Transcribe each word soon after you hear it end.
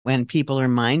When people are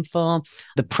mindful,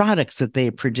 the products that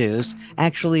they produce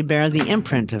actually bear the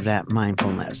imprint of that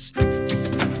mindfulness.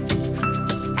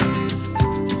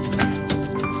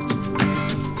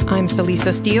 I'm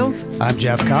Celisa Steele. I'm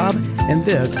Jeff Cobb, and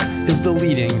this is the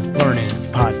Leading Learning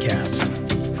Podcast.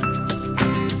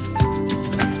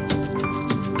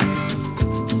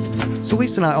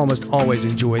 Celisa and I almost always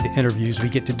enjoy the interviews we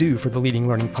get to do for the Leading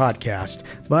Learning Podcast,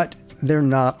 but they're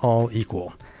not all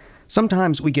equal.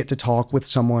 Sometimes we get to talk with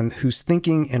someone whose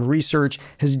thinking and research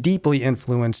has deeply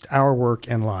influenced our work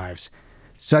and lives.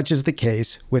 Such is the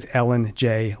case with Ellen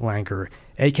J. Langer,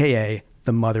 aka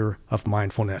the mother of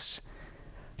mindfulness.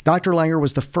 Dr. Langer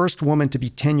was the first woman to be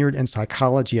tenured in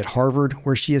psychology at Harvard,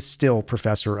 where she is still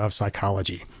professor of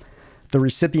psychology. The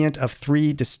recipient of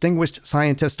 3 Distinguished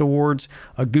Scientist Awards,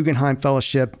 a Guggenheim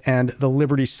Fellowship, and the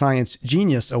Liberty Science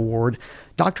Genius Award,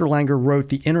 Dr. Langer wrote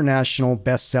the international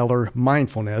bestseller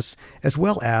Mindfulness, as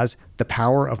well as The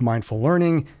Power of Mindful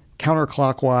Learning,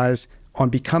 Counterclockwise, On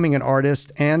Becoming an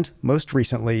Artist, and, most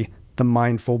recently, The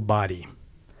Mindful Body.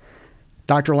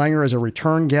 Dr. Langer is a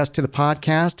return guest to the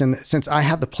podcast, and since I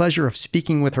had the pleasure of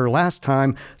speaking with her last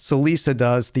time, Celisa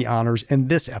does the honors in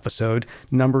this episode,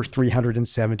 number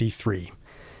 373.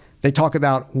 They talk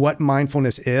about what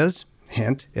mindfulness is,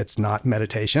 hint, it's not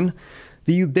meditation,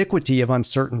 the ubiquity of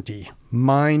uncertainty,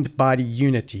 mind-body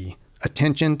unity,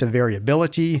 attention to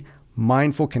variability,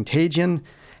 mindful contagion,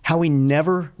 how we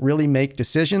never really make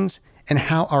decisions, and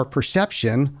how our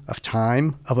perception of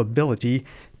time, of ability,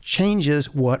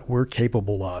 changes what we're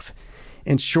capable of.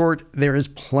 In short, there is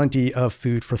plenty of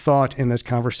food for thought in this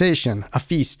conversation, a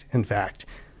feast, in fact.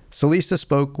 Celisa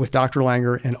spoke with Dr.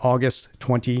 Langer in August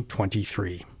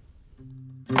 2023.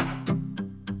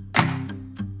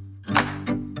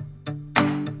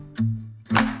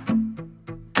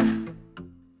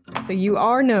 So you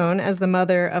are known as the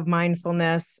mother of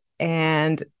mindfulness,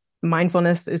 and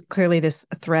mindfulness is clearly this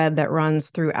thread that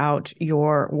runs throughout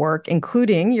your work,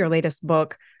 including your latest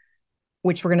book,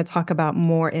 which we're going to talk about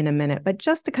more in a minute. But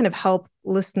just to kind of help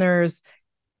listeners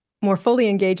more fully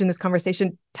engage in this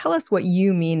conversation, tell us what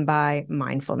you mean by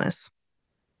mindfulness.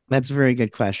 That's a very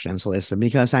good question, Celisa,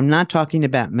 because I'm not talking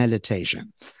about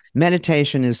meditation.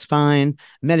 Meditation is fine.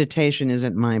 Meditation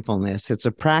isn't mindfulness. It's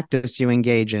a practice you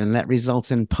engage in that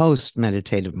results in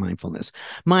post-meditative mindfulness.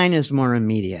 Mine is more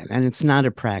immediate, and it's not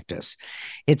a practice.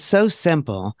 It's so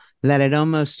simple that it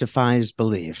almost defies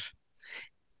belief.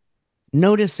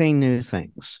 Noticing new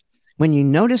things. When you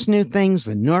notice new things,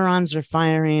 the neurons are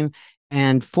firing,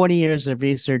 and 40 years of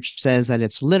research says that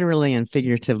it's literally and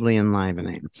figuratively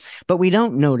enlivening. But we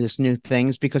don't notice new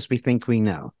things because we think we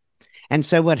know. And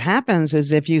so what happens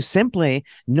is if you simply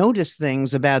notice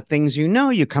things about things you know,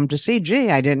 you come to see, gee,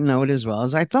 I didn't know it as well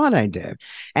as I thought I did.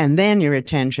 And then your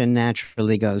attention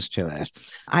naturally goes to it.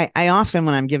 I often,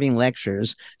 when I'm giving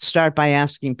lectures, start by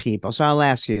asking people. So I'll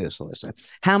ask you, Celisa,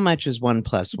 how much is 1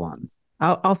 + 1?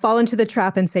 I'll fall into the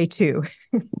trap and say 2.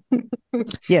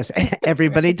 Yes,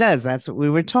 everybody does. That's what we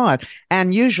were taught.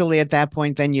 And usually at that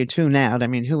point, then you tune out. I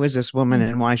mean, who is this woman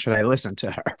and why should I listen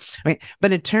to her?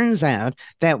 But it turns out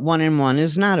that 1 and 1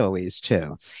 is not always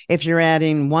 2. If you're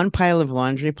adding 1 pile of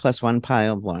laundry plus 1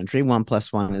 pile of laundry, 1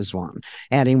 + 1 is 1.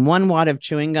 Adding 1 wad of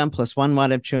chewing gum plus 1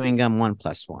 wad of chewing gum, 1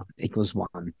 + 1 equals 1.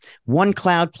 1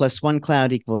 cloud plus 1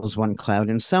 cloud equals 1 cloud,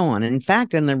 and so on. In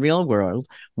fact, in the real world,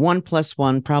 1 +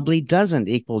 1 probably doesn't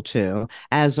equal 2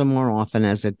 as or more often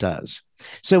as it does.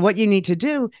 So what you need to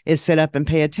do is sit up and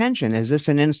pay attention. Is this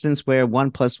an instance where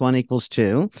 1 + 1 equals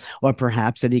 2, or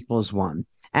perhaps it equals 1?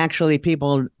 Actually,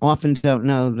 people often don't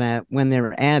know that when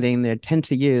they're adding, they tend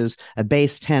to use a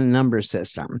base 10 number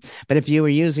system. But if you were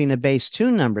using a base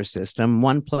 2 number system,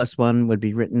 1 + 1 would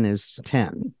be written as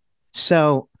 10.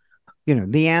 So,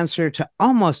 the answer to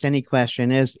almost any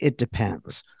question is it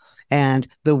depends. And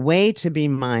the way to be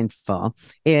mindful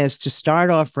is to start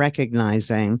off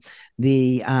recognizing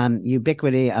the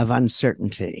ubiquity of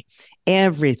uncertainty.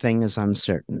 Everything is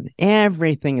uncertain.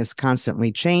 Everything is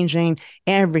constantly changing.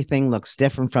 Everything looks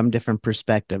different from different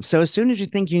perspectives. So as soon as you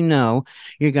think you know,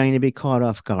 you're going to be caught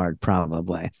off guard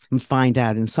probably and find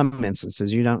out in some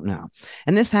instances you don't know.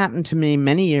 And this happened to me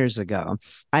many years ago.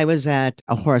 I was at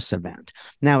a horse event.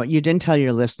 Now, what you didn't tell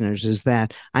your listeners is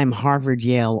that I'm Harvard,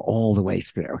 Yale all the way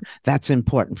through. That's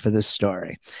important for this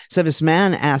story. So this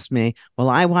man asked me, well,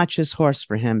 I watch his horse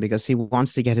for him because he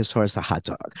wants to get his horse a hot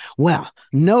dog. Well,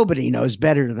 nobody knows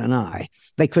better than I.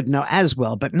 They could know as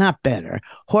well, but not better.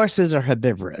 Horses are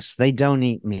herbivorous. They don't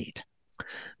eat meat.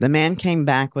 The man came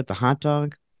back with the hot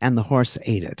dog and the horse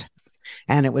ate it.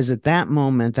 And it was at that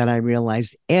moment that I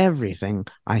realized everything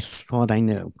I thought I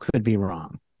knew could be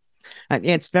wrong.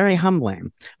 It's very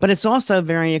humbling, but it's also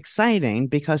very exciting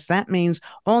because that means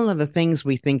all of the things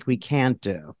we think we can't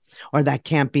do or that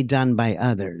can't be done by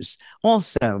others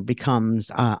also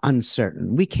becomes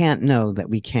uncertain. We can't know that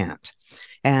we can't.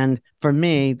 And for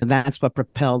me, that's what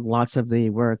propelled lots of the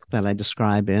work that I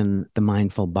describe in The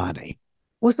Mindful Body.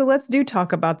 Well, so let's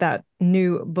talk about that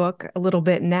new book a little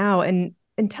bit now, and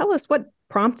tell us what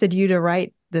prompted you to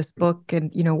write this book,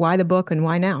 and why the book and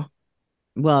why now?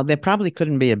 Well, there probably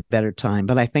couldn't be a better time,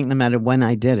 but I think no matter when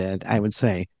I did it, I would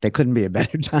say there couldn't be a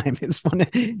better time.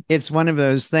 It's one of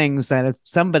those things that if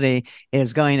somebody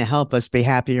is going to help us be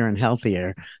happier and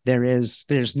healthier,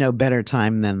 there's no better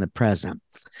time than the present.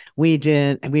 We've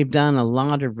done a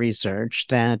lot of research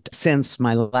that since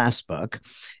my last book,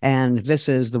 and this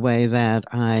is the way that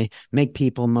I make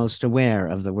people most aware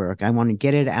of the work. I want to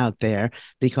get it out there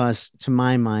because to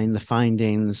my mind, the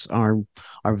findings are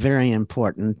very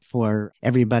important for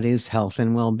everybody's health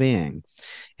and well-being.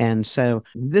 And so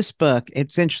this book,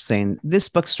 it's interesting. This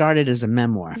book started as a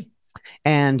memoir.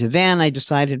 And then I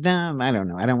decided, no, I don't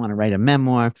know. I don't want to write a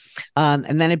memoir.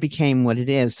 And then it became what it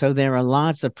is. So there are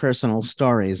lots of personal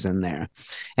stories in there.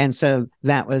 And so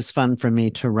that was fun for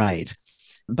me to write.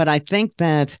 But I think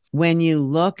that when you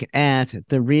look at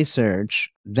the research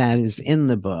that is in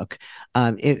the book,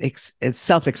 it's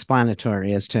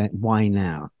self-explanatory as to why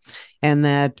now. And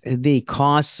that the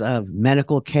costs of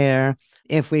medical care,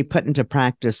 if we put into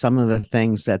practice some of the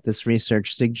things that this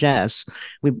research suggests,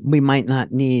 we might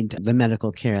not need the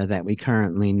medical care that we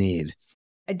currently need.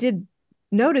 I did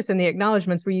notice in the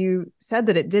acknowledgments where you said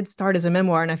that it did start as a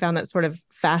memoir, and I found that sort of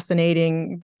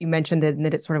fascinating. You mentioned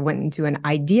that it sort of went into an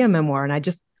idea memoir, and I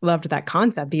just loved that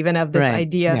concept, even of this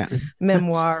idea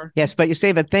memoir. Yes, but you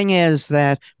see, the thing is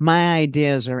that my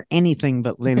ideas are anything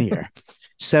but linear.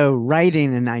 So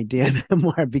writing an idea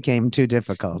memoir became too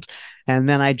difficult. And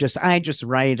then I just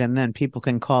write, and then people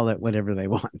can call it whatever they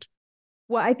want.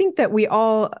 Well, I think that we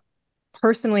all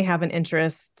personally have an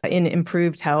interest in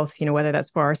improved health, whether that's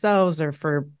for ourselves or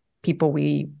for people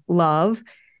we love.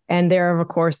 And there are, of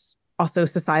course, also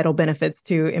societal benefits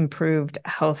to improved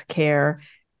health care.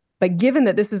 But given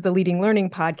that this is the Leading Learning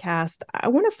podcast, I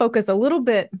want to focus a little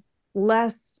bit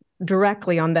less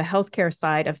directly on the healthcare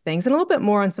side of things and a little bit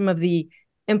more on some of the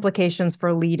implications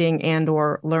for leading and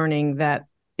or learning that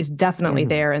is definitely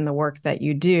there in the work that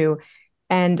you do.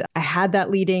 And I had that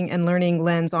leading and learning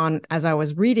lens on as I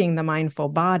was reading The Mindful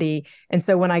Body. And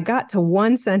so when I got to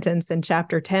one sentence in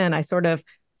chapter 10, I sort of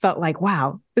felt like,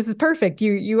 wow, this is perfect.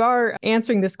 You are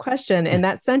answering this question. And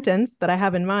that sentence that I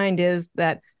have in mind is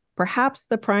that perhaps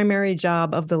the primary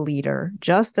job of the leader,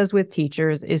 just as with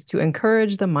teachers, is to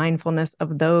encourage the mindfulness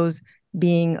of those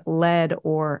being led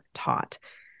or taught.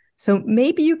 So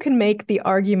maybe you can make the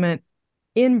argument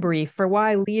in brief for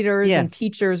why leaders and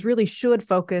teachers really should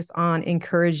focus on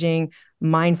encouraging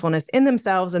mindfulness in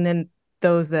themselves and then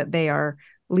those that they are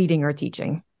leading or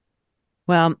teaching.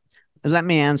 Well, let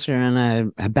me answer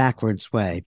in a backwards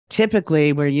way.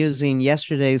 Typically, we're using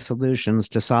yesterday's solutions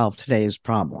to solve today's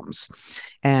problems,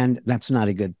 and that's not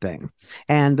a good thing.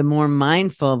 And the more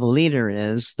mindful the leader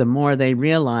is, the more they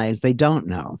realize they don't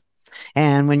know.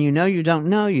 And when you don't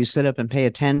know, you sit up and pay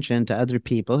attention to other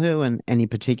people who, in any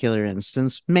particular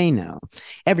instance, may know.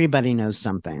 Everybody knows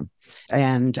something.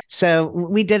 And so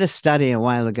we did a study a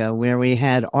while ago where we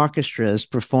had orchestras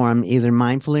perform either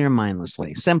mindfully or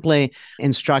mindlessly, simply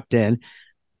instructed,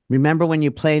 remember when you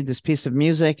played this piece of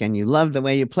music and you loved the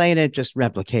way you played it, just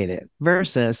replicate it,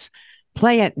 versus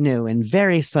play it new in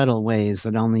very subtle ways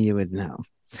that only you would know.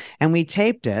 And we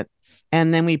taped it,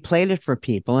 and then we played it for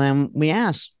people, and we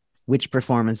asked, which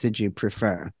performance did you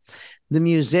prefer? The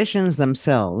musicians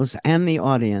themselves and the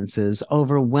audiences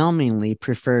overwhelmingly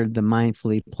preferred the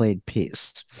mindfully played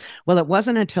piece. Well, it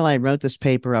wasn't until I wrote this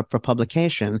paper up for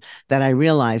publication that I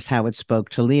realized how it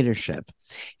spoke to leadership.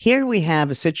 Here we have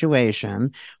a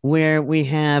situation where we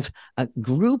have a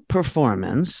group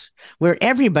performance where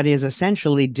everybody is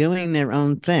essentially doing their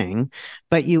own thing,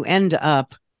 but you end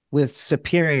up with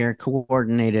superior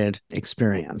coordinated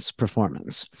experience,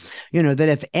 performance. That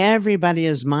if everybody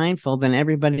is mindful, then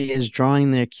everybody is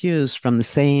drawing their cues from the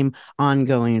same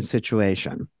ongoing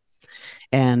situation.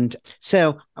 And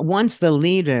so once the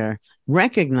leader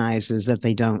recognizes that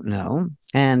they don't know,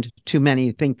 and too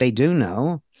many think they do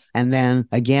know, and then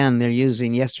again, they're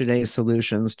using yesterday's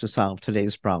solutions to solve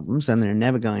today's problems, and they're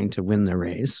never going to win the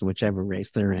race, whichever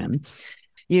race they're in.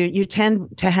 you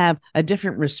tend to have a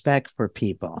different respect for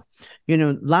people.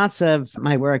 Lots of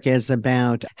my work is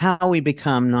about how we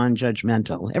become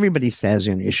non-judgmental. Everybody says,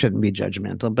 you shouldn't be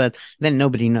judgmental, but then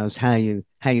nobody knows how you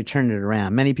turn it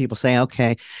around. Many people say,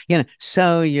 okay,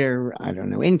 so you're, I don't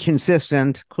know,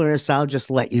 inconsistent, Clarissa, I'll just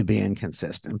let you be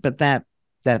inconsistent. But that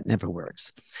never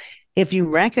works. If you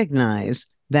recognize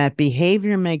that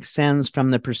behavior makes sense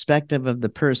from the perspective of the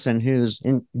person who's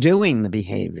doing the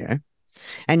behavior,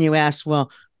 and you ask,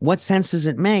 well, what sense does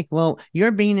it make? Well,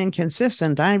 you're being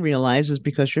inconsistent, I realize, is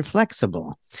because you're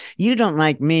flexible. You don't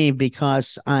like me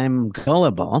because I'm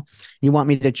gullible. You want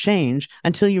me to change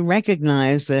until you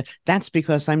recognize that that's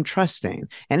because I'm trusting.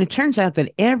 And it turns out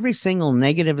that every single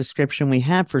negative description we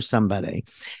have for somebody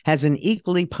has an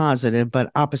equally positive but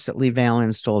oppositely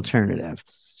valenced alternative.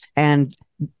 And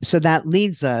so that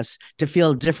leads us to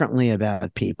feel differently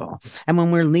about people. And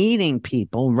when we're leading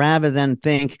people, rather than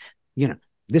think,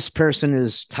 this person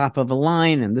is top of the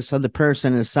line and this other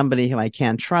person is somebody who I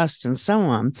can't trust and so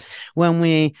on. When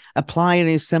we apply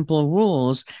these simple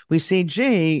rules, we see,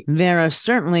 gee, there are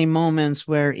certainly moments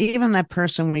where even that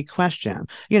person we question,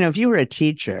 if you were a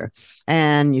teacher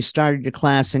and you started your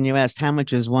class and you asked, how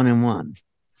much is 1 and 1?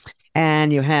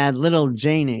 And you had little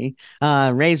Janie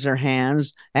raise her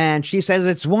hands and she says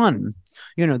it's 1.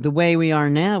 The way we are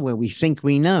now, where we think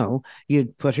we know,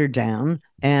 you'd put her down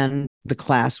and the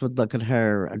class would look at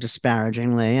her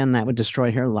disparagingly and that would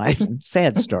destroy her life.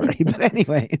 Sad story. But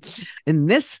anyway, in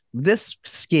this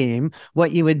scheme,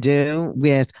 what you would do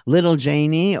with little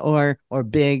Janie or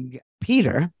big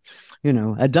Peter,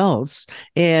 adults,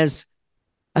 is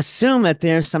assume that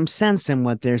there's some sense in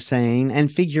what they're saying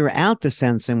and figure out the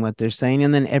sense in what they're saying,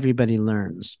 and then everybody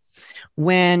learns.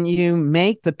 When you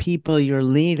make the people you're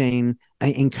leading,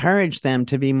 encourage them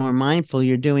to be more mindful,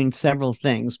 you're doing several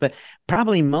things. But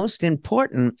probably most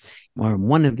important, or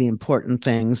one of the important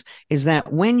things, is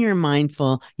that when you're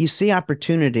mindful, you see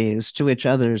opportunities to which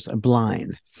others are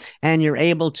blind, and you're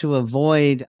able to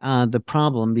avoid the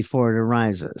problem before it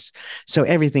arises. So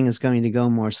everything is going to go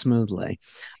more smoothly.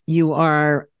 You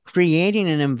are creating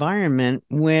an environment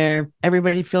where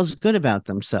everybody feels good about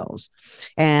themselves.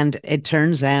 And it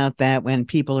turns out that when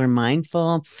people are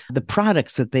mindful, the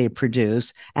products that they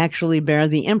produce actually bear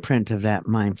the imprint of that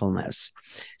mindfulness.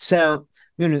 So,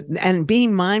 and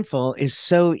being mindful is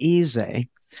so easy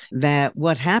that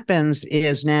what happens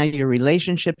is now your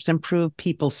relationships improve.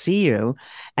 People see you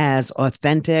as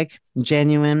authentic,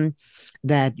 genuine,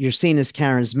 that you're seen as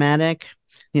charismatic.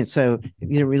 So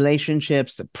your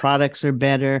relationships, the products are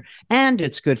better, and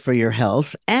it's good for your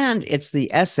health, and it's the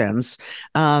essence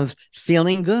of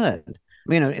feeling good.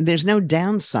 There's no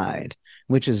downside,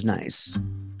 which is nice.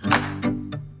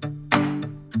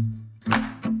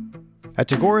 At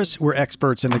Tagoras, we're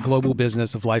experts in the global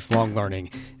business of lifelong learning,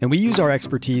 and we use our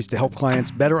expertise to help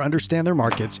clients better understand their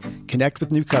markets, connect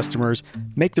with new customers,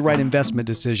 make the right investment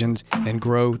decisions, and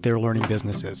grow their learning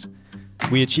businesses.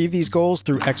 We achieve these goals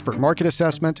through expert market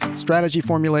assessment, strategy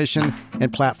formulation,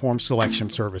 and platform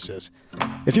selection services.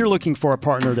 If you're looking for a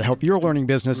partner to help your learning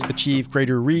business achieve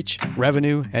greater reach,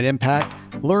 revenue, and impact,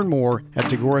 learn more at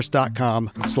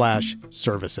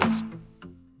tagoras.com/services.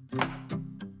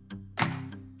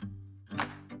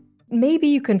 Maybe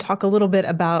you can talk a little bit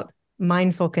about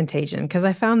mindful contagion, because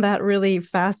I found that really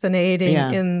fascinating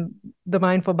in The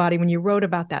Mindful Body when you wrote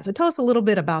about that. So tell us a little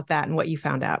bit about that and what you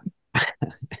found out.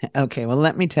 Okay, well,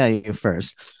 let me tell you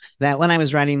first that when I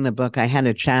was writing the book, I had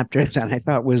a chapter that I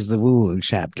thought was the woo-woo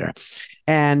chapter.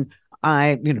 And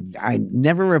I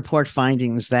never report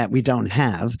findings that we don't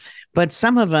have, but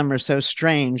some of them are so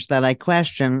strange that I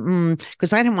question,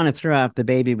 because I didn't want to throw out the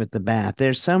baby with the bath.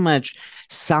 There's so much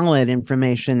solid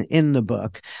information in the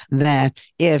book that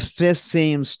if this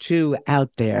seems too out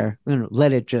there,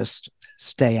 let it just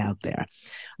stay out there.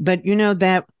 But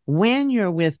that when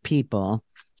you're with people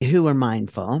who are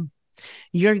mindful,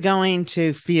 you're going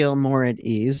to feel more at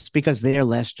ease because they're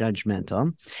less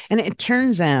judgmental. And it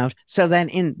turns out so that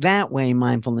in that way,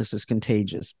 mindfulness is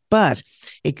contagious, but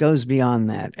it goes beyond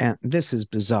that. And this is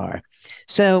bizarre.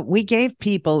 So we gave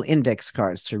people index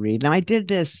cards to read. Now, I did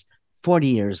this 40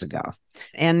 years ago,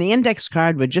 and the index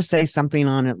card would just say something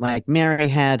on it like, Mary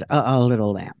had a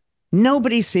little lamb.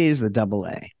 Nobody sees the double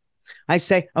A. I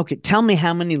say, okay, tell me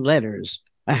how many letters,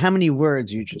 how many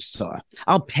words you just saw.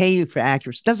 I'll pay you for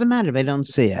accuracy. Doesn't matter if I don't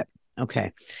see it.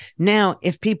 Okay. Now,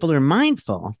 if people are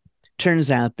mindful, turns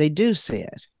out they do see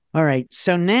it. All right.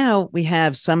 So now we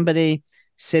have somebody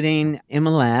sitting in a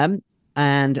lab,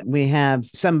 and we have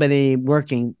somebody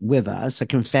working with us, a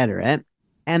confederate,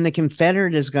 and the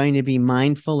confederate is going to be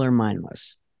mindful or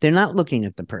mindless. They're not looking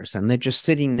at the person. They're just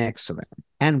sitting next to them.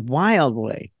 And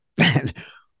wildly,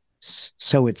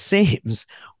 So it seems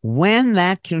when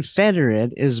that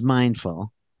confederate is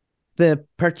mindful, the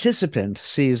participant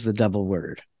sees the double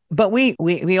word. But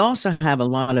we also have a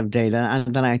lot of data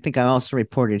that I think I also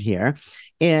reported here.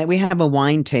 We have a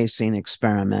wine tasting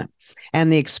experiment,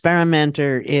 and the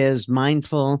experimenter is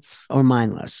mindful or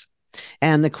mindless.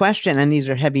 And the question, and these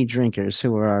are heavy drinkers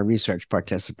who are our research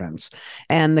participants.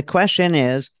 And the question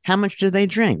is, how much do they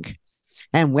drink?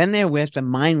 And when they're with a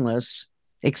mindless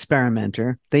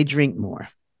experimenter, they drink more.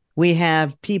 We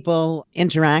have people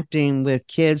interacting with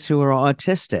kids who are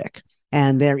autistic,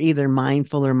 and they're either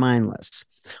mindful or mindless.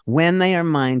 When they are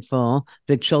mindful,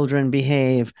 the children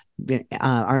behave,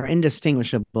 are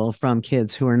indistinguishable from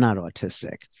kids who are not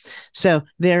autistic. So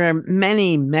there are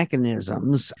many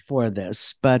mechanisms for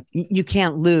this, but you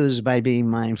can't lose by being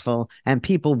mindful, and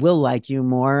people will like you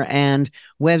more. And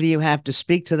whether you have to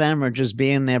speak to them or just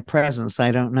be in their presence,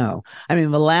 I don't know. I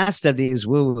mean, the last of these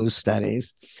woo-woo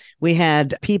studies, we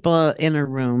had people in a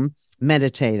room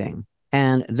meditating,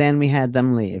 and then we had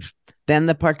them leave. Then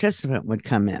the participant would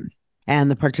come in, and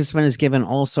the participant is given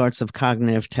all sorts of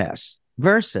cognitive tests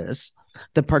versus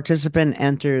the participant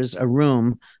enters a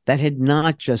room that had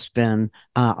not just been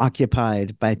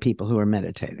occupied by people who are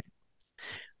meditating.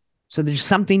 So there's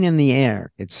something in the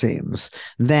air, it seems,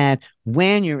 that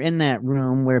when you're in that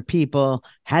room where people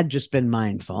had just been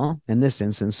mindful, in this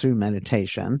instance through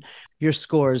meditation, your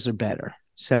scores are better.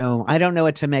 So I don't know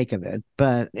what to make of it,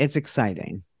 but it's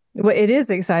exciting. Well, it is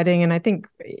exciting. And I think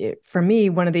for me,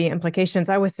 one of the implications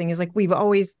I was seeing is like we've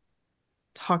always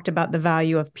talked about the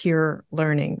value of peer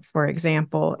learning, for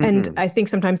example. And I think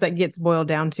sometimes that gets boiled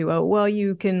down to, oh, well,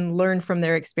 you can learn from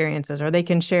their experiences, or they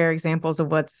can share examples of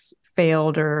what's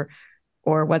failed or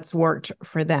what's worked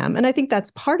for them. And I think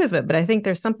that's part of it. But I think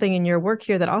there's something in your work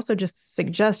here that also just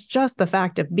suggests just the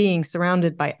fact of being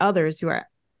surrounded by others who are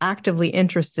actively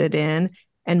interested in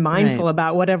and mindful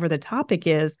about whatever the topic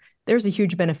is. There's a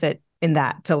huge benefit in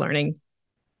that to learning.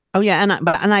 Oh yeah,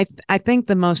 and I think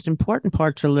the most important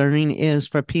part to learning is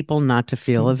for people not to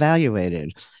feel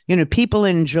evaluated. You know, people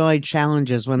enjoy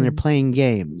challenges when they're playing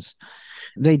games.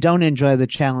 They don't enjoy the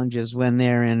challenges when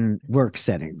they're in work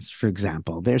settings, for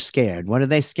example. They're scared. What are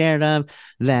they scared of?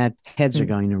 That heads are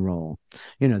going to roll.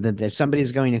 You know, that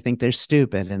somebody's going to think they're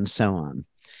stupid and so on.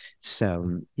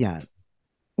 So yeah.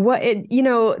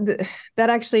 That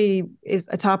actually is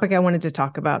a topic I wanted to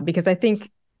talk about, because I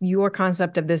think your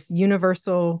concept of this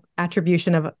universal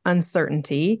attribution of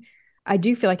uncertainty, I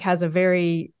do feel like has a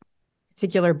very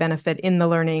particular benefit in the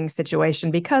learning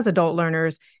situation, because adult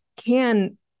learners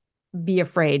can be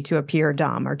afraid to appear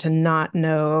dumb or to not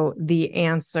know the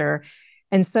answer.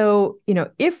 And so,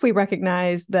 if we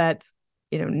recognize that,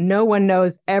 no one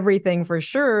knows everything for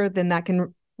sure, then that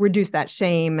can reduce that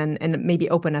shame and maybe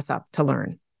open us up to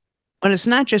learn. And it's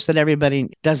not just that everybody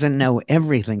doesn't know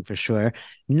everything for sure.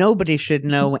 Nobody should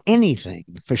know anything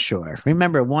for sure.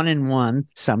 Remember, 1 and 1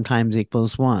 sometimes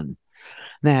equals 1.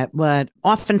 But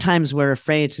oftentimes we're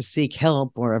afraid to seek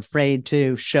help or afraid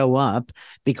to show up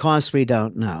because we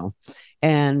don't know.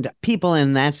 And people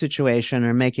in that situation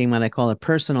are making what I call a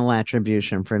personal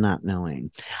attribution for not knowing.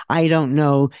 I don't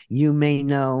know. You may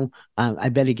know. I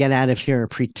better get out of here or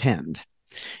pretend.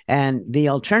 And the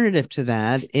alternative to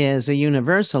that is a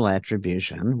universal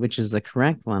attribution, which is the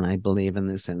correct one, I believe, in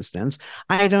this instance.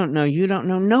 I don't know. You don't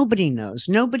know. Nobody knows.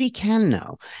 Nobody can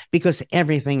know, because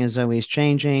everything is always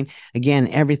changing. Again,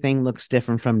 everything looks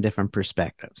different from different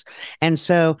perspectives. And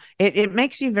so it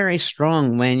makes you very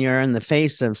strong when you're in the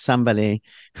face of somebody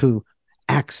who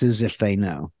acts as if they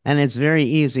know. And it's very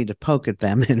easy to poke at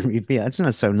them and reveal. It's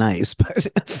not so nice, but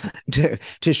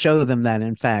to show them that,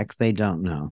 in fact, they don't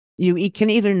know. You can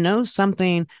either know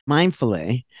something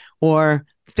mindfully or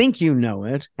think you know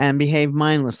it and behave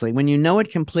mindlessly. When you know it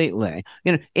completely,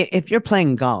 if you're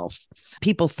playing golf,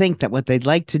 people think that what they'd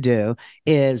like to do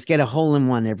is get a hole in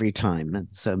one every time.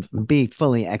 So be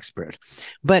fully expert.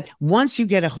 But once you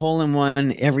get a hole in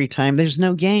one every time, there's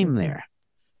no game there.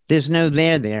 There's no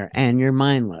there, and you're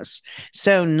mindless.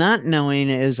 So not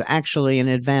knowing is actually an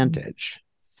advantage.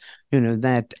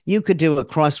 That you could do a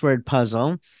crossword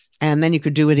puzzle and then you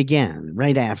could do it again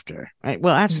right after, right?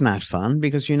 Well, that's not fun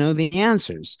because you know the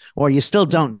answers, or you still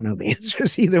don't know the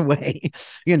answers. Either way,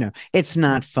 it's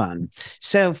not fun.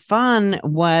 So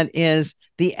what is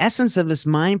the essence of this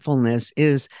mindfulness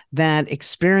is that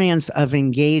experience of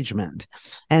engagement.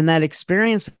 And that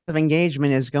experience of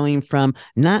engagement is going from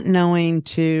not knowing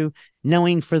to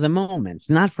knowing for the moment,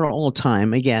 not for all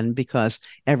time, again, because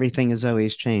everything is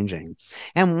always changing.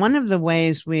 And one of the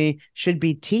ways we should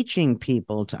be teaching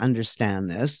people to understand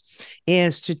this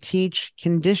is to teach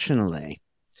conditionally.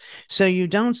 So you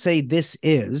don't say this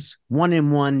is, 1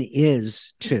 and 1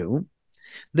 is 2.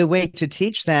 The way to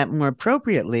teach that more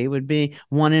appropriately would be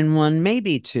 1 and 1 may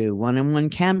be 2, 1 and 1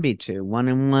 can be 2, 1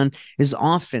 and 1 is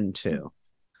often 2,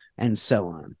 and so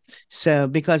on. So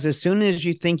because as soon as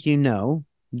you think you know,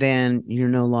 then you're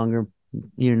no longer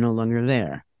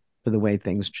there for the way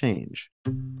things change.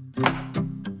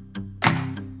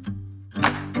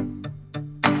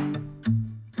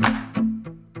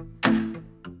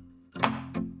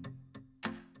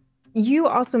 You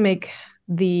also make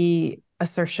the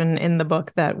assertion in the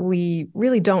book that we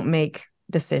really don't make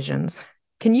decisions.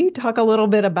 Can you talk a little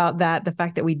bit about that, the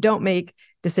fact that we don't make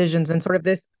decisions and sort of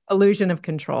this illusion of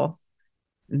control?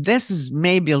 This is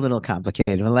maybe a little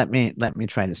complicated, but let me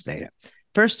try to state it.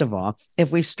 First of all,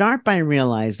 if we start by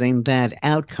realizing that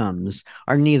outcomes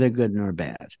are neither good nor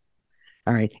bad,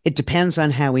 all right, it depends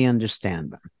on how we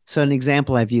understand them. So an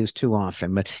example I've used too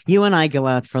often, but you and I go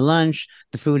out for lunch.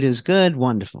 The food is good,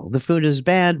 wonderful. The food is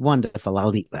bad, wonderful.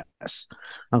 I'll eat less.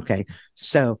 Okay,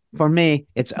 so for me,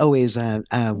 it's always a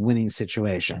winning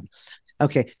situation.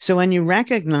 Okay, so when you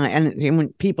recognize, and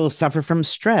when people suffer from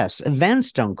stress,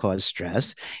 events don't cause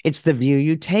stress. It's the view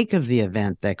you take of the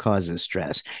event that causes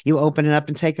stress. You open it up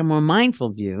and take a more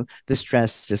mindful view, the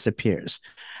stress disappears.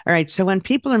 All right, so when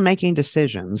people are making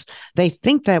decisions, they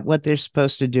think that what they're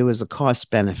supposed to do is a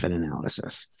cost-benefit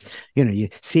analysis. You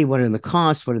see what are the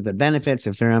costs, what are the benefits.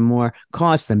 If there are more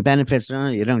costs than benefits,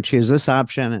 you don't choose this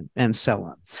option, and so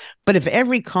on. But if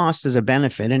every cost is a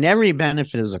benefit and every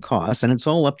benefit is a cost, and it's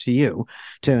all up to you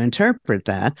to interpret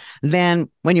that, then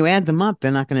when you add them up,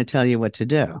 they're not going to tell you what to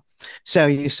do. So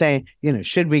you say,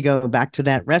 should we go back to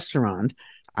that restaurant?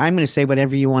 I'm going to say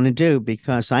whatever you want to do,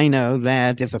 because I know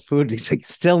that if the food is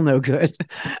still no good,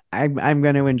 I'm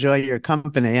going to enjoy your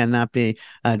company and not be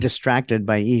distracted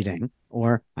by eating,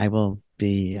 or I will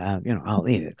be, I'll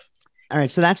eat it. All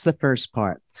right. So that's the first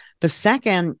part. The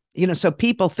second, so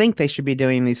people think they should be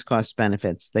doing these cost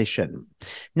benefits. They shouldn't.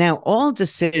 Now, all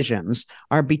decisions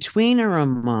are between or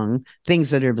among things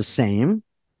that are the same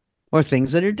or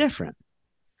things that are different.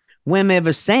 When they're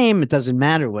the same, it doesn't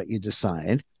matter what you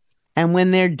decide. And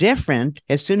when they're different,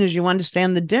 as soon as you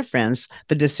understand the difference,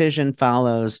 the decision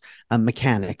follows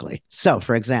mechanically. So,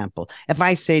 for example, if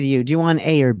I say to you, do you want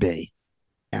A or B?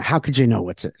 How could you know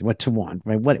what to want?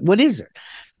 Right? What is it?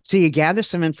 So you gather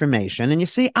some information and you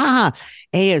see, A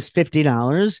is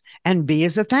 $50 and B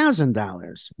is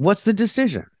 $1,000. What's the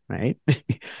decision, right?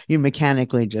 You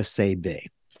mechanically just say B.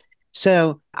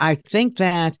 So I think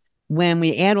that when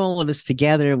we add all of this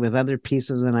together with other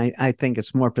pieces, and I think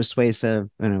it's more persuasive,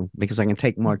 because I can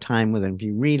take more time with it if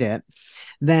you read it,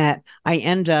 that I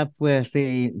end up with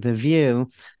the view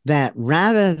that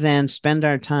rather than spend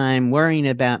our time worrying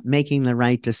about making the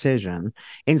right decision,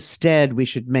 instead we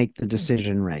should make the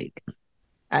decision right.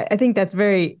 I think that's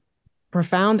very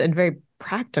profound and very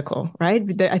practical, right?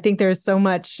 I think there's so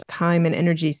much time and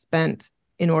energy spent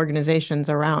in organizations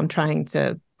around trying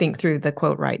to think through the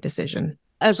quote right decision.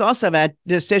 It's also about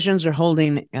decisions are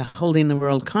holding the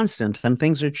world constant, and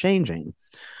things are changing.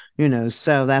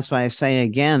 So that's why I say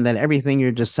again that everything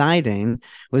you're deciding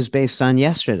was based on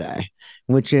yesterday,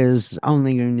 which is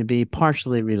only going to be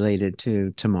partially related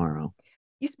to tomorrow.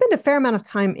 You spend a fair amount of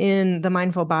time in The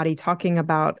Mindful Body talking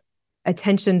about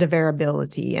attention to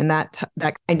variability and that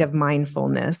kind of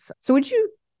mindfulness. So would you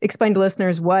explain to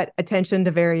listeners what attention to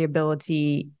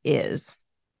variability is?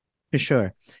 For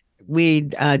sure. We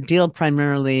deal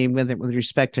primarily with it with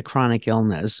respect to chronic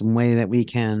illness, a way that we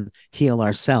can heal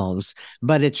ourselves,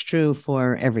 but it's true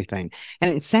for everything.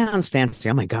 And it sounds fancy.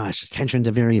 Oh my gosh, attention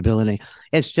to variability.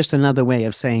 It's just another way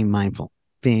of saying mindful,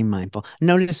 being mindful,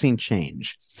 noticing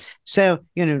change. So,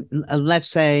 let's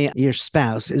say your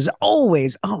spouse is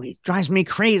always, he drives me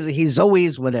crazy. He's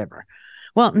always whatever.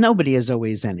 Well, nobody is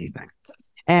always anything.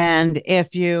 And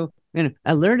if you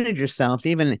alerted yourself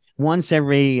even once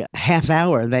every half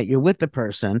hour that you're with the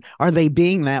person, are they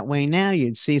being that way now?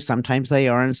 You'd see sometimes they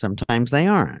are and sometimes they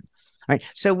aren't. All right.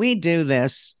 So we do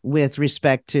this with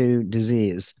respect to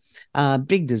disease,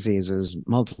 big diseases,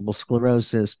 multiple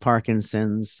sclerosis,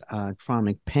 Parkinson's,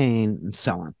 chronic pain, and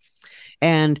so on.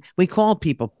 And we call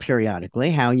people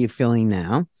periodically, how are you feeling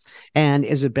now? And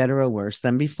is it better or worse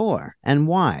than before? And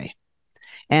why?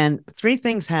 And three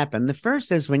things happen. The first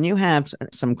is when you have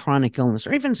some chronic illness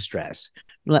or even stress.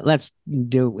 Let's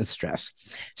do it with stress.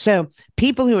 So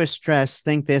people who are stressed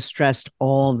think they're stressed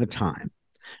all the time.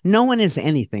 No one is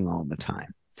anything all the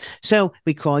time. So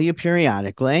we call you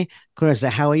periodically. Clarissa,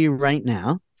 how are you right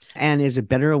now? And is it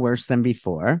better or worse than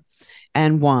before?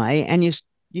 And why? And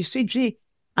you see, gee,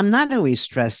 I'm not always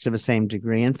stressed to the same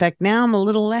degree. In fact, now I'm a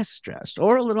little less stressed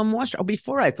or a little more stressed. Oh,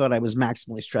 before I thought I was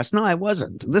maximally stressed. No, I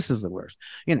wasn't. This is the worst,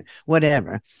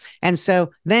 whatever. And so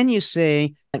then you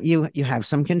see you have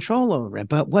some control over it,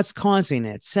 but what's causing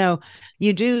it? So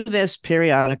you do this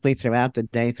periodically throughout the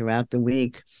day, throughout the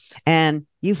week, and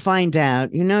you find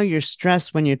out, you're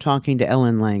stressed when you're talking to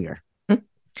Ellen Langer.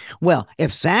 Well,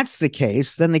 if that's the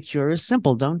case, then the cure is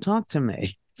simple. Don't talk to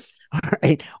me,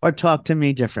 right? Or talk to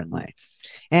me differently.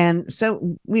 And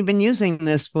so we've been using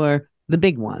this for the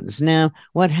big ones. Now,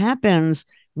 what happens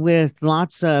with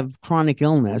lots of chronic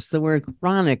illness, the word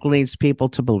chronic leads people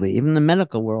to believe, and the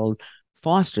medical world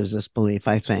fosters this belief,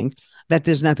 I think, that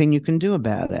there's nothing you can do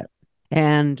about it.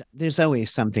 And there's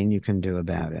always something you can do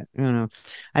about it.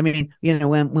 I mean,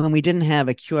 when we didn't have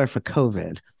a cure for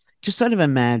COVID, just sort of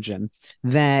imagine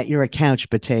that you're a couch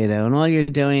potato and all you're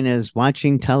doing is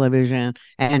watching television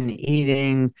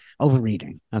and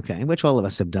overeating, okay, which all of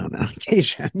us have done on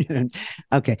occasion.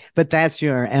 Okay, but that's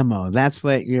your MO. That's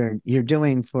what you're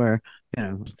doing for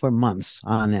months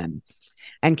on end.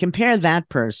 And compare that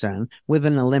person with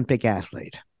an Olympic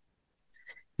athlete.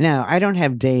 Now, I don't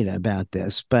have data about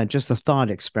this, but just a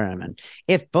thought experiment.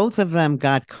 If both of them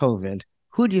got COVID,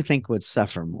 who do you think would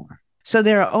suffer more? So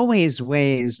there are always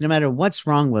ways, no matter what's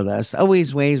wrong with us,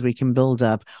 always ways we can build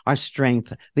up our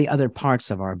strength, the other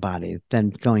parts of our body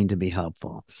that's going to be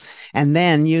helpful. And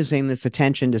then using this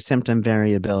attention to symptom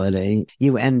variability,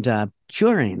 you end up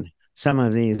curing some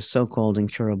of these so-called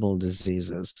incurable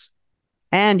diseases.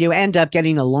 And you end up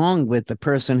getting along with the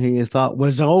person who you thought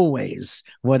was always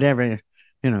whatever,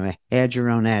 add your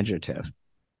own adjective.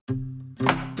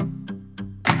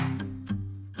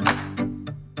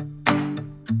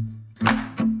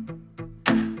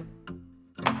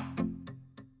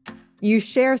 You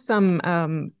share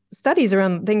some studies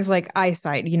around things like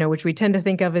eyesight, which we tend to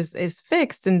think of as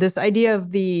fixed. And this idea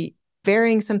of the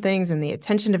varying some things and the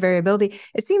attention to variability,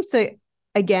 it seems to,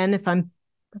 again, if I'm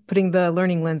putting the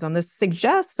learning lens on this,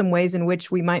 suggests some ways in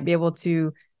which we might be able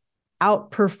to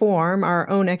outperform our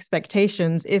own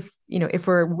expectations if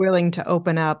we're willing to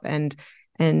open up and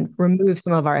remove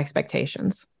some of our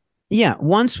expectations. Yeah,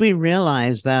 once we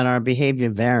realize that our behavior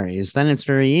varies, then it's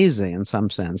very easy in some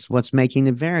sense. What's making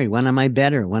it vary? When am I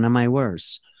better? When am I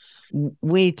worse?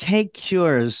 We take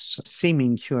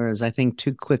seeming cures, I think,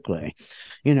 too quickly.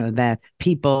 That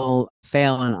people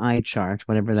fail an eye chart,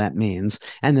 whatever that means,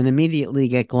 and then immediately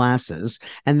get glasses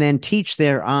and then teach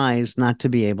their eyes not to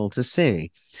be able to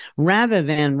see, rather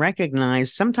than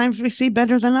recognize sometimes we see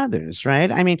better than others, right?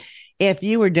 I mean, if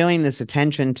you were doing this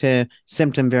attention to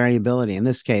symptom variability, in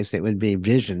this case, it would be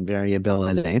vision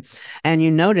variability, and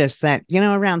you notice that,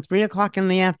 around 3:00 in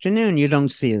the afternoon, you don't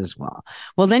see as well.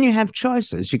 Well, then you have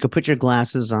choices. You could put your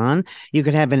glasses on. You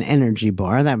could have an energy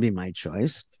bar. That'd be my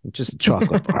choice. Just a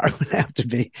chocolate bar would have to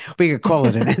be. We could call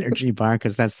it an energy bar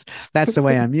because that's the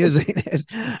way I'm using it.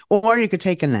 Or you could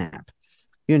take a nap.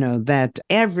 That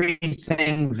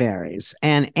everything varies.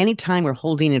 And anytime we're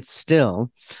holding it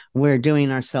still, we're doing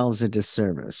ourselves a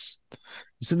disservice.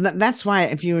 So that's why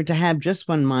if you were to have just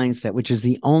one mindset, which is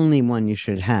the only one you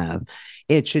should have,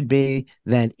 it should be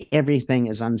that everything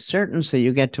is uncertain. So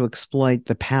you get to exploit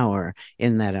the power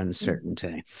in that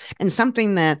uncertainty. And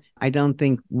something that I don't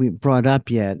think we brought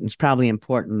up yet, it's probably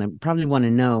important. I probably want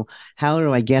to know, how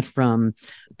do I get from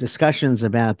discussions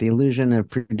about the illusion of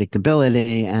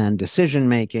predictability and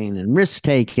decision-making and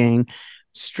risk-taking,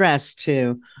 stress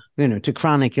to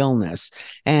chronic illness?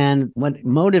 And what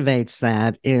motivates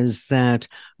that is that,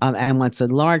 and what's a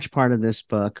large part of this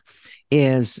book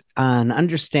is an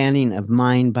understanding of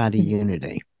mind-body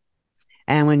unity.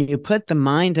 And when you put the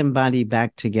mind and body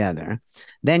back together,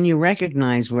 then you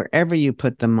recognize wherever you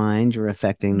put the mind, you're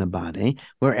affecting the body.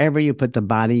 Wherever you put the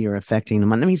body, you're affecting the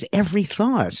mind. That means every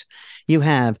thought you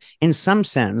have, in some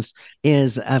sense,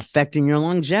 is affecting your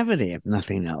longevity, if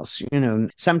nothing else.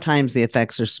 Sometimes the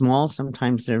effects are small,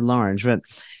 sometimes they're large. But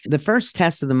the first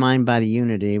test of the mind-body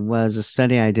unity was a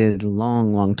study I did a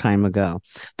long, long time ago,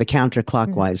 the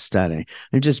counterclockwise study.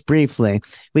 And just briefly,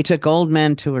 we took old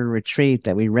men to a retreat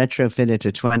that we retrofitted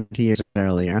to 20 years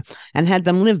earlier and had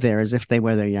them live there as if they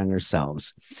were their younger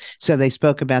selves. So they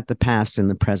spoke about the past in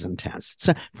the present tense.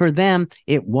 So for them,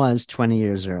 it was 20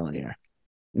 years earlier.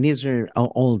 These are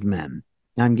old men.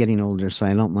 I'm getting older, so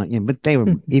I don't want, but they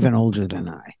were even older than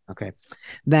I. Okay.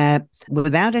 That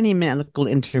without any medical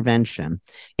intervention,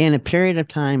 in a period of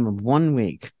time of 1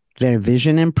 week, their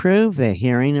vision improved, their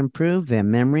hearing improved, their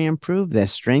memory improved, their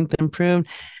strength improved,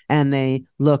 and they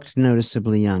looked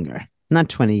noticeably younger. Not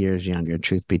 20 years younger,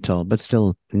 truth be told, but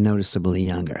still noticeably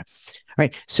younger. All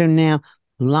right. So now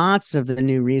lots of the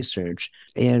new research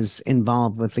is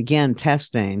involved with, again,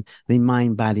 testing the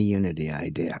mind-body unity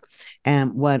idea.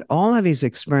 And what all of these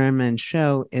experiments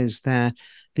show is that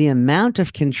the amount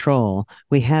of control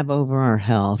we have over our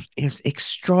health is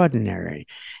extraordinary.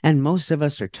 And most of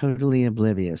us are totally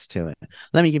oblivious to it.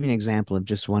 Let me give you an example of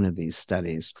just one of these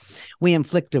studies. We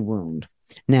inflict a wound.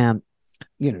 Now,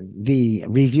 the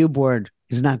review board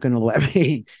is not going to let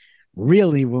me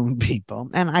really wound people,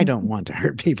 and I don't want to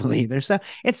hurt people either. So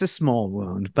it's a small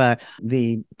wound, but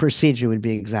the procedure would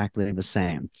be exactly the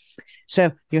same.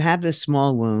 So you have this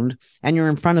small wound and you're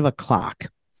in front of a clock.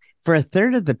 For a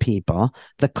third of the people,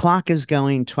 the clock is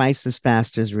going twice as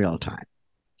fast as real time,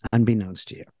 unbeknownst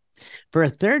to you. For a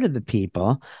third of the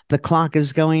people, the clock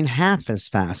is going half as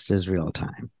fast as real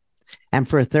time. And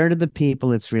for a third of the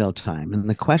people, it's real time. And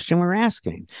the question we're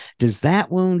asking, does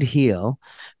that wound heal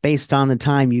based on the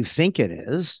time you think it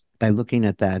is by looking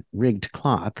at that rigged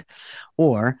clock,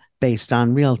 or based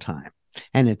on real time?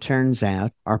 And it turns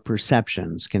out our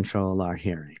perceptions control our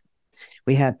hearing.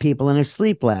 We have people in a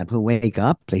sleep lab who wake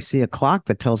up, they see a clock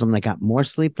that tells them they got more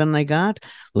sleep than they got,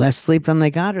 less sleep than they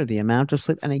got, or the amount of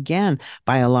sleep. And again,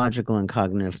 biological and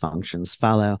cognitive functions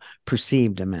follow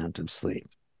perceived amount of sleep.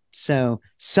 So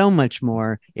much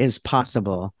more is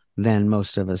possible than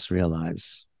most of us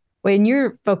realize. When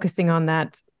you're focusing on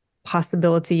that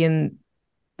possibility and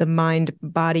the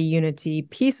mind-body unity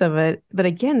piece of it, but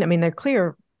again, I mean, they're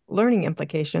clear learning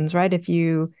implications, right? If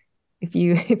you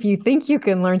think you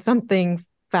can learn something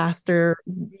faster,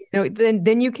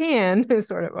 then you can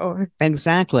sort of. Oh.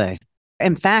 Exactly.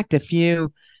 In fact, if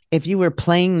you were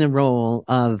playing the role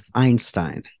of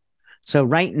Einstein, so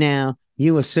right now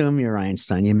you assume you're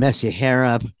Einstein, you mess your hair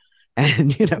up,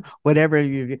 and whatever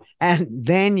and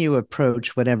then you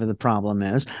approach whatever the problem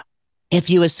is. If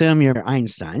you assume you're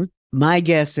Einstein, my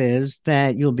guess is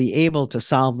that you'll be able to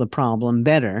solve the problem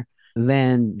better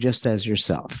than just as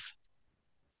yourself.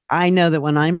 I know that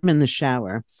when I'm in the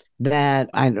shower, that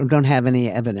I don't have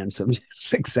any evidence of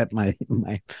this except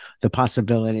the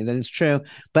possibility that it's true.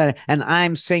 And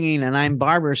I'm singing and I'm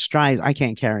Barbara Streisand. I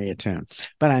can't carry a tune,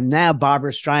 but I'm now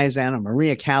Barbara Streisand or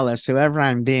Maria Callas, whoever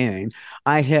I'm being.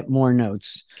 I hit more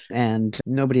notes, and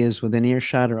nobody is within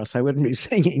earshot, or else I wouldn't be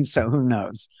singing. So who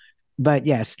knows? But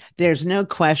yes, there's no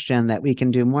question that we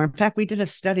can do more. In fact, we did a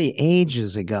study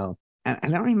ages ago. I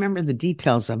don't remember the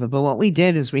details of it, but what we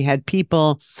did is we had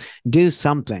people do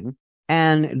something,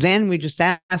 and then we just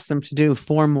asked them to do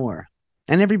 4 more,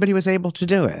 and everybody was able to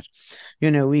do it.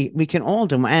 We can all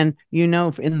do them. And,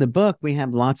 in the book, we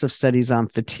have lots of studies on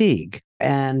fatigue.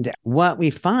 And what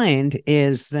we find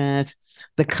is that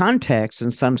the context, in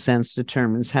some sense,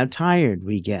 determines how tired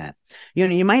we get.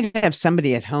 You might have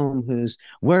somebody at home who's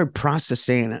word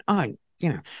processing, and,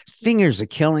 fingers are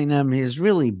killing him. He's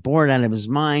really bored out of his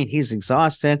mind. He's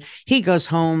exhausted. He goes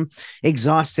home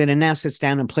exhausted and now sits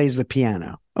down and plays the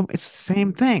piano. Oh, it's the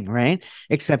same thing, right?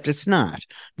 Except it's not.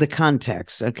 The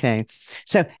context, okay?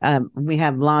 So we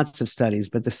have lots of studies,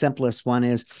 but the simplest one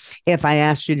is, if I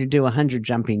asked you to do 100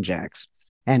 jumping jacks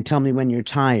and tell me when you're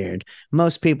tired,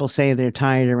 most people say they're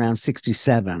tired around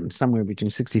 67, somewhere between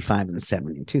 65 and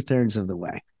 70, 2/3 of the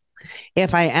way.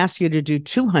 If I ask you to do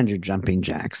 200 jumping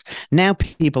jacks, now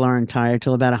people aren't tired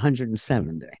till about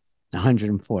 170,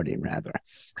 140 rather,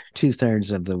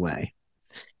 2/3 of the way.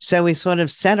 So we sort of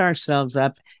set ourselves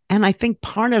up. And I think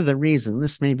part of the reason,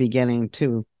 this may be getting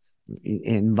too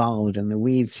involved in the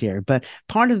weeds here, but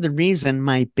part of the reason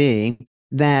might be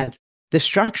that the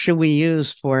structure we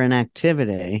use for an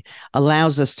activity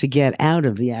allows us to get out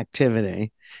of the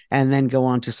activity and then go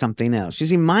on to something else. You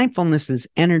see, mindfulness is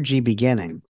energy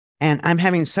beginning. And I'm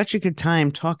having such a good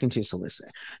time talking to you, Celissa,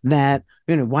 that,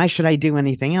 why should I do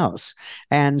anything else?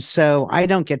 And so I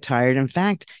don't get tired. In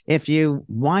fact, if you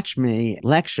watch me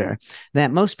lecture,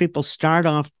 that most people start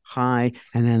off high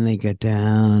and then they get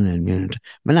down, and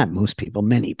but not most people,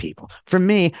 many people. For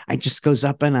me, it just goes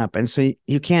up and up. And so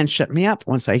you can't shut me up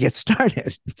once I get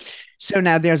started. So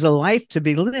now there's a life to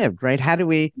be lived, right? How do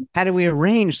we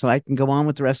arrange so I can go on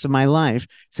with the rest of my life,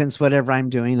 since whatever I'm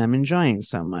doing, I'm enjoying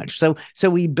so much. So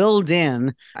we build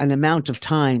in an amount of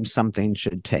time something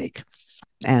should take,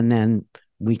 and then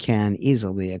we can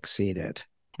easily exceed it.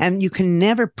 And you can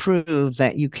never prove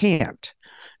that you can't.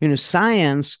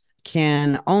 Science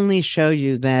can only show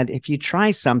you that if you try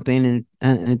something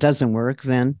and it doesn't work,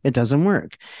 then it doesn't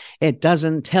work. It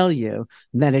doesn't tell you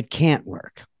that it can't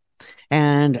work.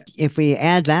 And if we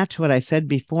add that to what I said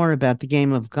before about the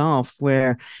game of golf,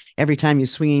 where every time you're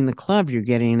swinging the club, you're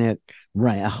getting it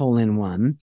right, a hole in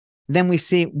one, then we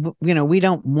see, we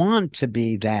don't want to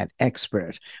be that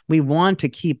expert. We want to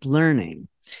keep learning.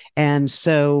 And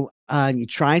so You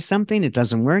try something, it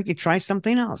doesn't work, you try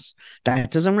something else.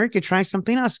 That doesn't work, you try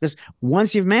something else. Because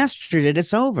once you've mastered it,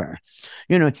 it's over.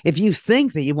 If you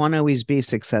think that you want to always be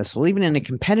successful, even in a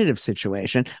competitive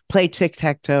situation, play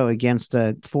tic-tac-toe against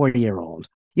a 40-year-old.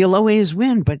 You'll always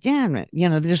win, but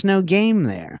there's no game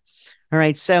there. All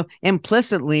right. So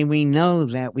implicitly, we know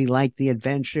that we like the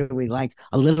adventure. We like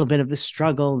a little bit of the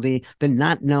struggle, the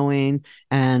not knowing,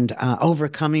 and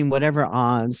overcoming whatever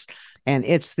odds. And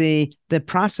it's the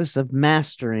process of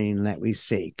mastering that we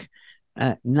seek,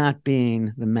 not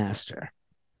being the master.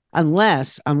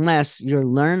 Unless your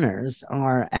learners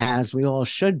are, as we all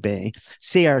should be,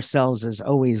 see ourselves as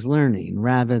always learning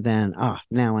rather than,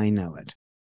 now I know it.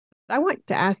 I want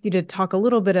to ask you to talk a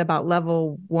little bit about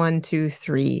level 1, 2,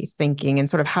 3 thinking and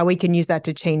sort of how we can use that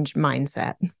to change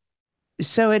mindset.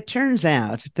 So it turns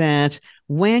out that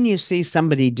when you see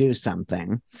somebody do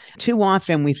something, too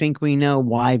often we think we know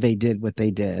why they did what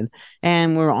they did,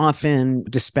 and we're often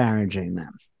disparaging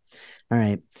them. All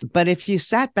right. But if you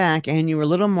sat back and you were a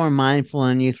little more mindful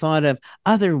and you thought of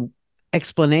other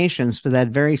explanations for that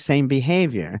very same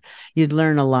behavior, you'd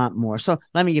learn a lot more. So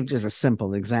let me give just a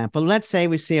simple example. Let's say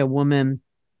we see a woman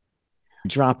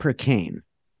drop her cane.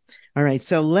 All right.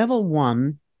 So level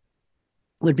 1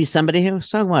 would be somebody who,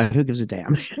 so what? Who gives a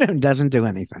damn? Doesn't do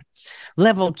anything.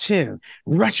 Level 2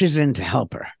 rushes in to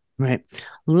help her. Right.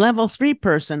 Level 3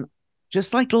 person,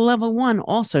 just like the level 1,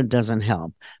 also doesn't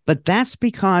help. But that's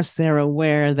because they're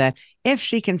aware that if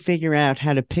she can figure out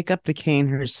how to pick up the cane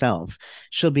herself,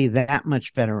 she'll be that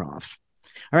much better off.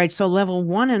 All right. So level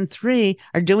 1 and 3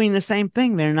 are doing the same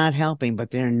thing. They're not helping, but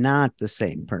they're not the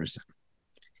same person.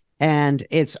 And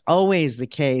it's always the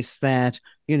case that,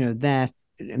 that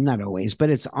not always, but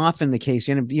it's often the case.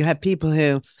 You have people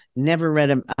who never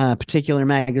read a particular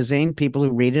magazine, people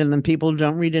who read it, and then people who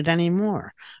don't read it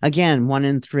anymore. Again, 1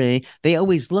 in 3, they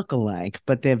always look alike,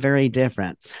 but they're very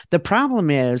different. The problem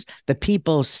is the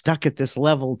people stuck at this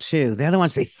level 2. They're the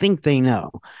ones they think they know.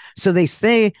 So they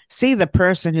see the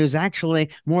person who's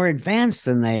actually more advanced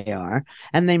than they are,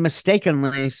 and they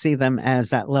mistakenly see them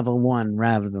as that level 1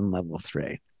 rather than level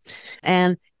 3.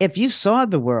 And if you saw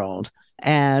the world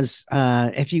as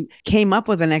if you came up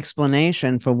with an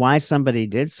explanation for why somebody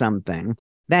did something,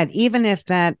 that even if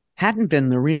that hadn't been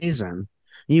the reason,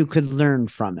 you could learn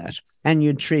from it and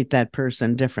you'd treat that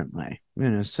person differently.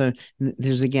 So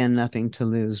there's, again, nothing to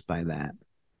lose by that.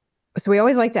 So we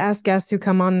always like to ask guests who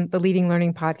come on the Leading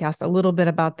Learning podcast a little bit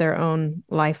about their own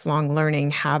lifelong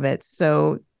learning habits.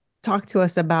 So talk to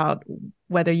us about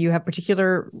whether you have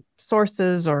particular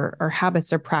sources or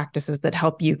habits or practices that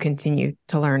help you continue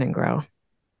to learn and grow.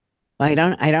 I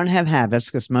don't have habits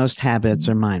because most habits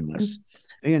are mindless.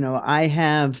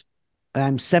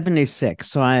 I'm 76,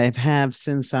 so I have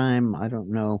since I'm,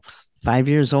 5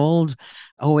 years old,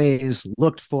 always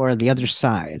looked for the other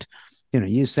side.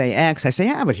 You say X, I say,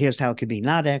 yeah, but here's how it could be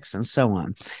not X, and so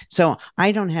on. So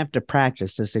I don't have to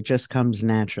practice this. It just comes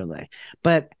naturally.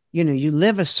 But, you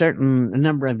live a certain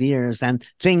number of years and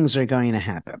things are going to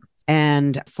happen.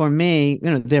 And for me,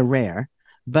 they're rare.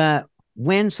 But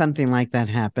when something like that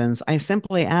happens, I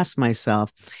simply ask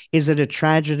myself, is it a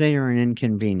tragedy or an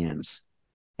inconvenience?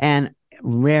 And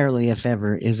rarely, if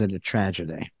ever, is it a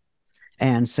tragedy.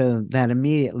 And so that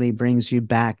immediately brings you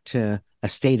back to a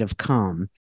state of calm.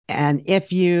 And if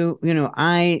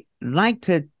I like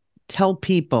to tell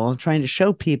people, trying to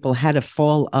show people how to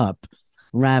fall up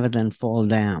rather than fall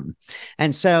down.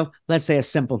 And so let's say a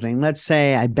simple thing. Let's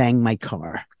say I bang my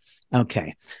car.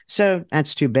 Okay, so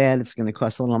that's too bad. It's going to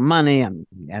cost a little money. I'm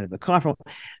out of the car.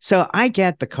 So I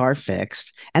get the car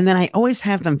fixed, and then I always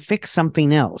have them fix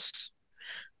something else.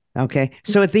 Okay,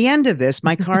 so at the end of this,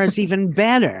 my car is even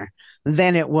better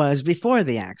than it was before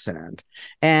the accident.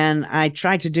 And I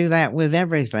try to do that with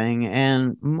everything,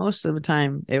 and most of the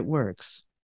time it works.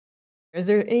 Is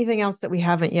there anything else that we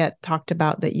haven't yet talked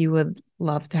about that you would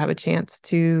love to have a chance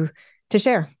to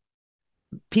share?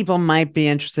 People might be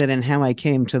interested in how I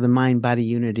came to the mind-body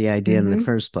unity idea in the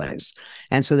first place.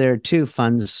 And so there are 2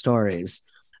 fun stories.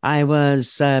 I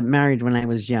was married when I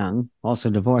was young, also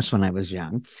divorced when I was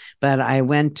young, but I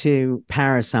went to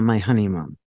Paris on my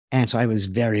honeymoon. And so I was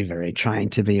very, very trying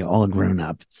to be all grown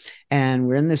up. And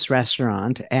we're in this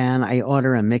restaurant and I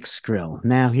order a mixed grill.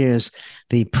 Now here's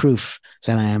the proof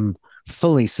that I am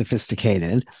fully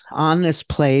sophisticated. On this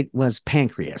plate was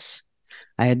pancreas.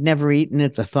 I had never eaten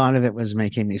it. The thought of it was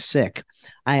making me sick.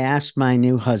 I asked my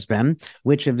new husband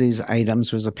which of these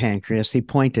items was a pancreas. He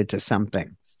pointed to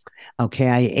something. Okay,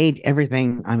 I ate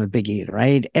everything. I'm a big eater. I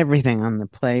ate everything on the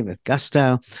plate with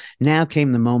gusto. Now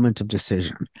came the moment of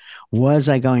decision. Was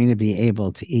I going to be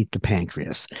able to eat the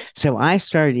pancreas? So I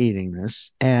started eating this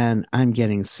and I'm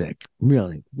getting sick,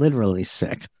 really, literally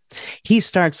sick. He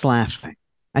starts laughing.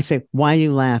 I say, why are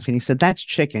you laughing? He said, that's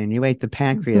chicken. You ate the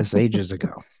pancreas ages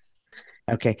ago.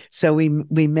 Okay, so we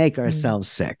make ourselves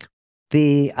sick.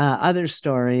 The other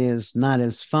story is not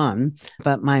as fun,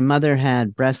 but my mother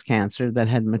had breast cancer that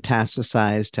had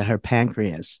metastasized to her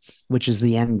pancreas, which is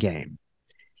the end game.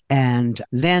 And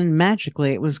then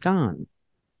magically it was gone.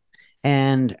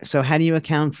 And so, how do you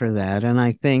account for that? And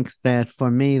I think that for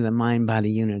me, the mind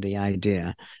body unity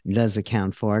idea does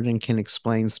account for it and can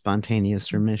explain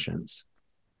spontaneous remissions.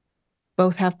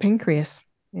 Both have pancreas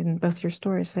in both your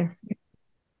stories there.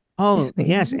 Oh,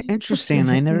 yes, interesting.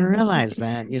 I never realized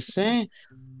that. You see?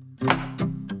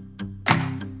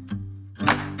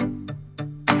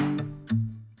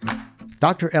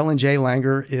 Dr. Ellen J.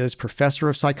 Langer is professor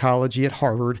of psychology at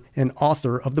Harvard and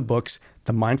author of the books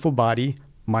The Mindful Body,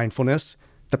 Mindfulness,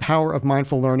 The Power of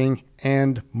Mindful Learning,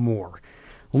 and more.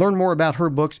 Learn more about her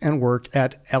books and work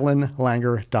at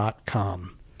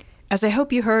ellenlanger.com. As I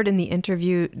hope you heard in the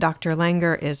interview, Dr.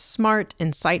 Langer is smart,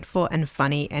 insightful, and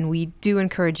funny, and we do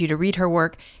encourage you to read her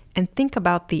work and think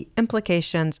about the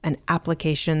implications and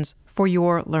applications for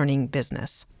your learning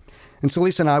business. And so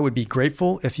Lisa and I would be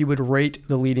grateful if you would rate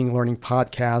the Leading Learning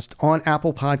Podcast on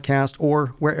Apple Podcast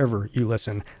or wherever you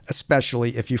listen,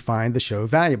 especially if you find the show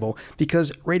valuable,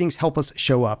 because ratings help us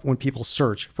show up when people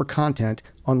search for content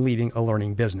on leading a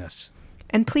learning business.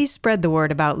 And please spread the word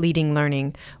about leading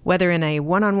learning, whether in a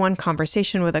one-on-one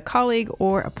conversation with a colleague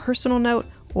or a personal note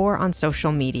or on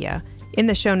social media. In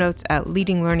the show notes at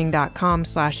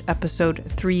leadinglearning.com/episode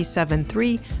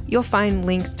 373, you'll find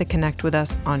links to connect with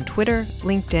us on Twitter,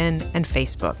 LinkedIn, and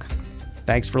Facebook.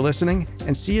 Thanks for listening,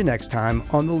 and see you next time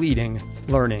on the Leading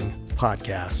Learning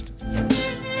Podcast.